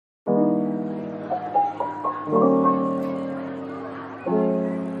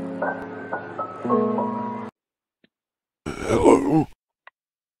Hello?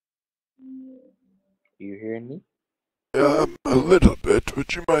 You hearing me? A little bit.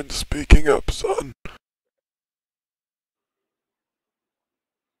 Would you mind speaking up, son?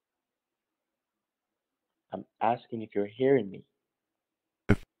 I'm asking if you're hearing me.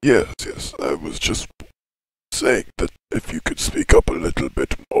 Yes, I was just saying that if you could speak up a little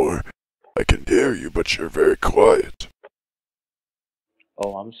bit more. I can hear you, but you're very quiet.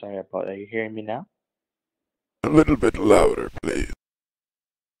 Oh, I'm sorry about that. Are you hearing me now? A little bit louder, please.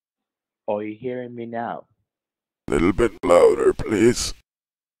 Oh, are you hearing me now? A little bit louder, please.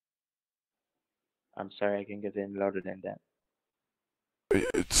 I'm sorry, I can get any louder than that.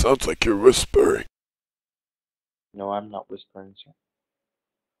 It sounds like you're whispering. No, I'm not whispering, sir.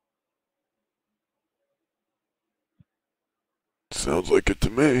 Sounds like it to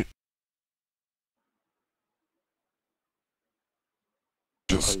me.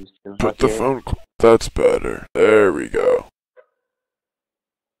 Are Just you still put not the hearing me? phone. That's better. There we go.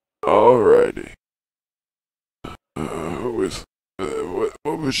 Alrighty. Who is? What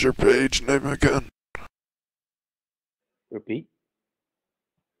was your page name again? Repeat.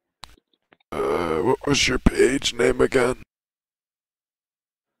 What was your page name again?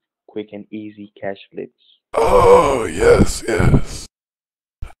 Quick and easy cash flips. Oh, yes.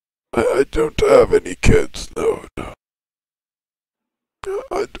 I don't have any kids, no.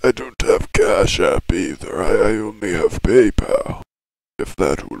 I don't have Cash App either. I only have PayPal, if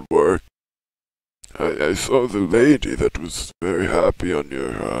that would work. I saw the lady that was very happy on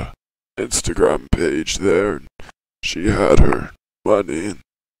your Instagram page there. And she had her money.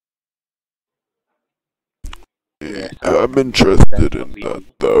 Yes, I'm that's interested what in we that do.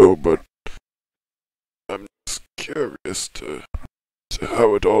 though, but I'm just curious to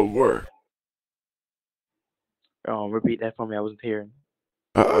how it all works. Repeat that for me. I wasn't hearing.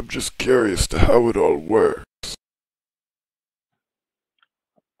 I'm just curious to how it all works.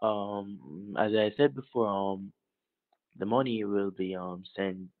 As I said before, the money will be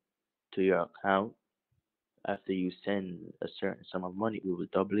sent to your account. After you send a certain sum of money, we will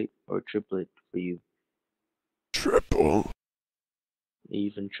double it or triple it for you, Triple?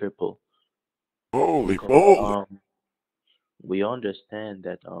 even triple. Holy Because moly. we understand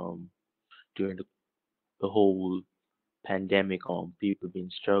that during the whole pandemic, people been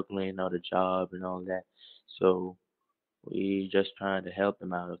struggling out of job and all that. So we just trying to help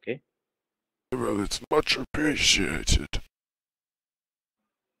them out, okay? Well, it's much appreciated.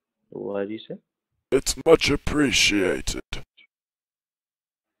 What do you say? It's much appreciated.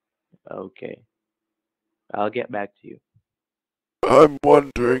 Okay. I'll get back to you. I'm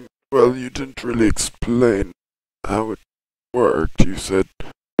wondering, well, you didn't really explain how it worked. You said,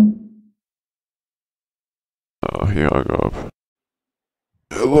 oh, he hung up.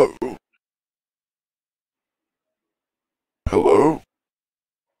 Hello? Hello?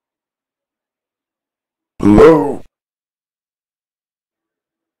 Hello?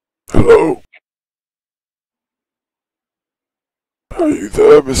 Hello? Are you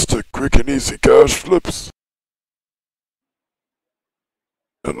there, Mr. Quick and Easy Cash Flips?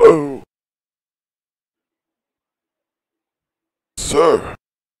 Hello? Sir?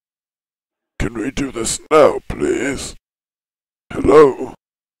 Can we do this now, please? Hello?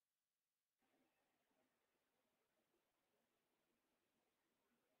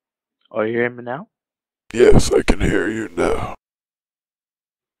 Are you hearing me now? Yes, I can hear you now.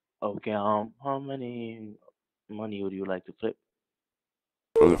 Okay, how many money would you like to flip?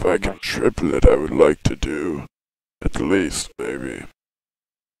 Well, if How I can much? triple it, I would like to do at least maybe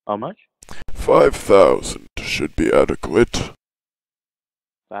How much? 5,000 should be adequate.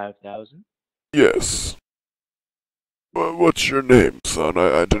 5,000? Yes. Well, what's your name, son?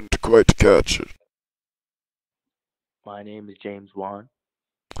 I didn't quite catch it. My name is James Wan.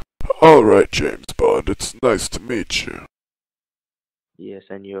 Alright, James Bond, it's nice to meet you. Yes,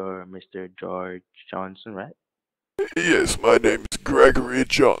 and you're Mr. George Johnson, right? Yes, my name's Gregory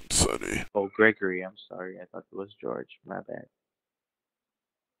Johnson. Oh, Gregory. I'm sorry. I thought it was George. My bad.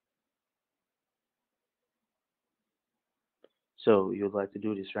 So you'd like to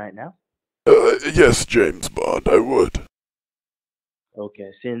do this right now? Yes, James Bond, I would.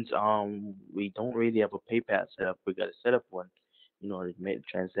 Okay. Since we don't really have a PayPal set up, we gotta set up one in order to make the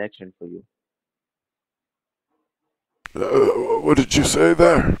transaction for you. What did you say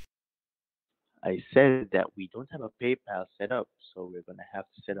there? I said that we don't have a PayPal set up, so we're gonna have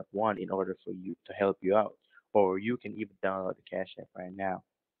to set up one in order for you to help you out. Or you can even download the Cash App right now.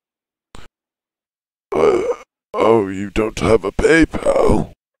 Uh, oh, you don't have a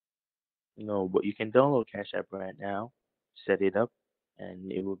PayPal? No, but you can download Cash App right now, set it up,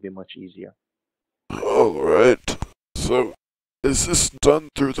 and it will be much easier. Alright. So, is this done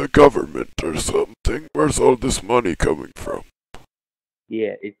through the government or something? Where's all this money coming from?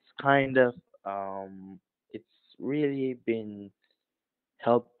 Yeah, it's kind of it's really been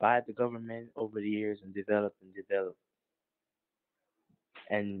helped by the government over the years and developed.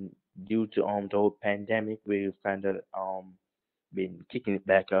 And due to the whole pandemic, we've kind of been kicking it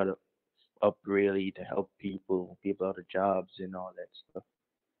back up really to help people out of jobs and all that stuff.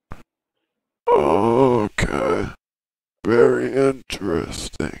 Okay. Very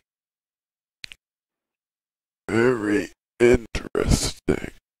interesting. Very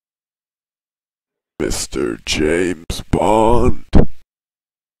interesting. Mr. James Bond.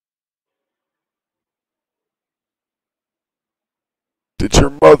 Did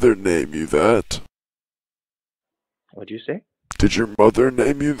your mother name you that? What'd you say? Did your mother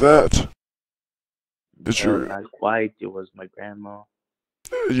name you that? Did No, your not quite. It was my grandma.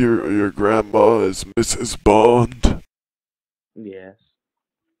 your grandma is Mrs. Bond? Yes.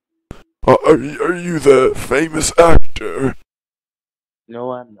 Are you the famous actor?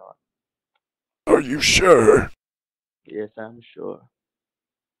 No, I'm not. Are you sure? Yes, I'm sure.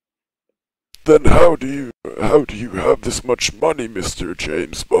 Then how do you have this much money, Mr.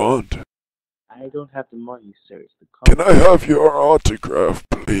 James Bond? I don't have the money, sir. It's the Can I company. have your autograph,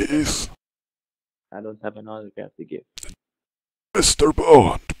 please? I don't have an autograph to give. Mr.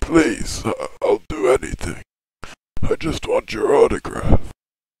 Bond, please. I'll do anything. I just want your autograph.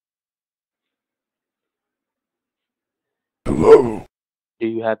 Hello? Do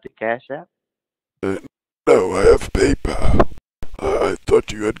you have the Cash App? Uh, no, I have PayPal. I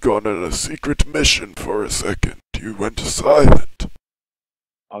thought you had gone on a secret mission for a second. You went silent.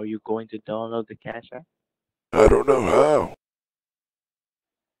 Are you going to download the Cash App? I don't know how.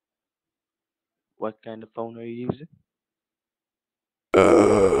 What kind of phone are you using?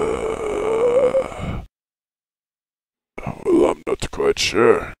 Well, I'm not quite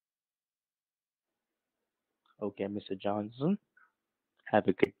sure. Okay, Mr. Johnson. Have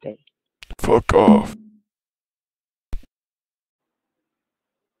a good day. Fuck off.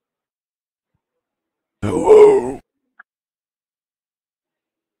 Hello?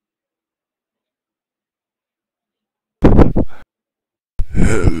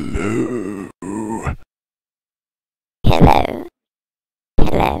 Hello? Hello?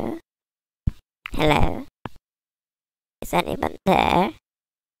 Hello? Hello? Is anyone there?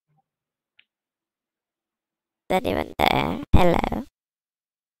 Is anyone there? Hello?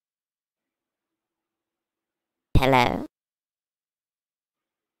 Hello?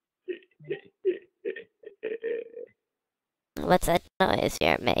 What's that noise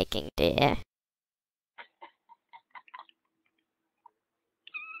you're making, dear?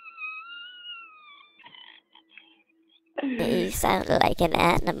 You sound like an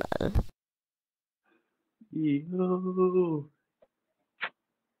animal. Yo,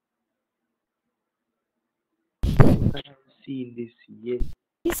 I've seen this yet.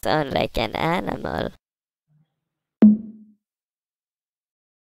 You sound like an animal.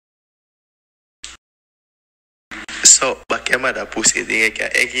 So back your mother pussy thing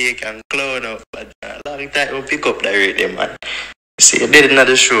you can clown up but long time we pick up the rhythm man. See you did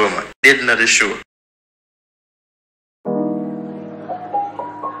another show man. Did another show.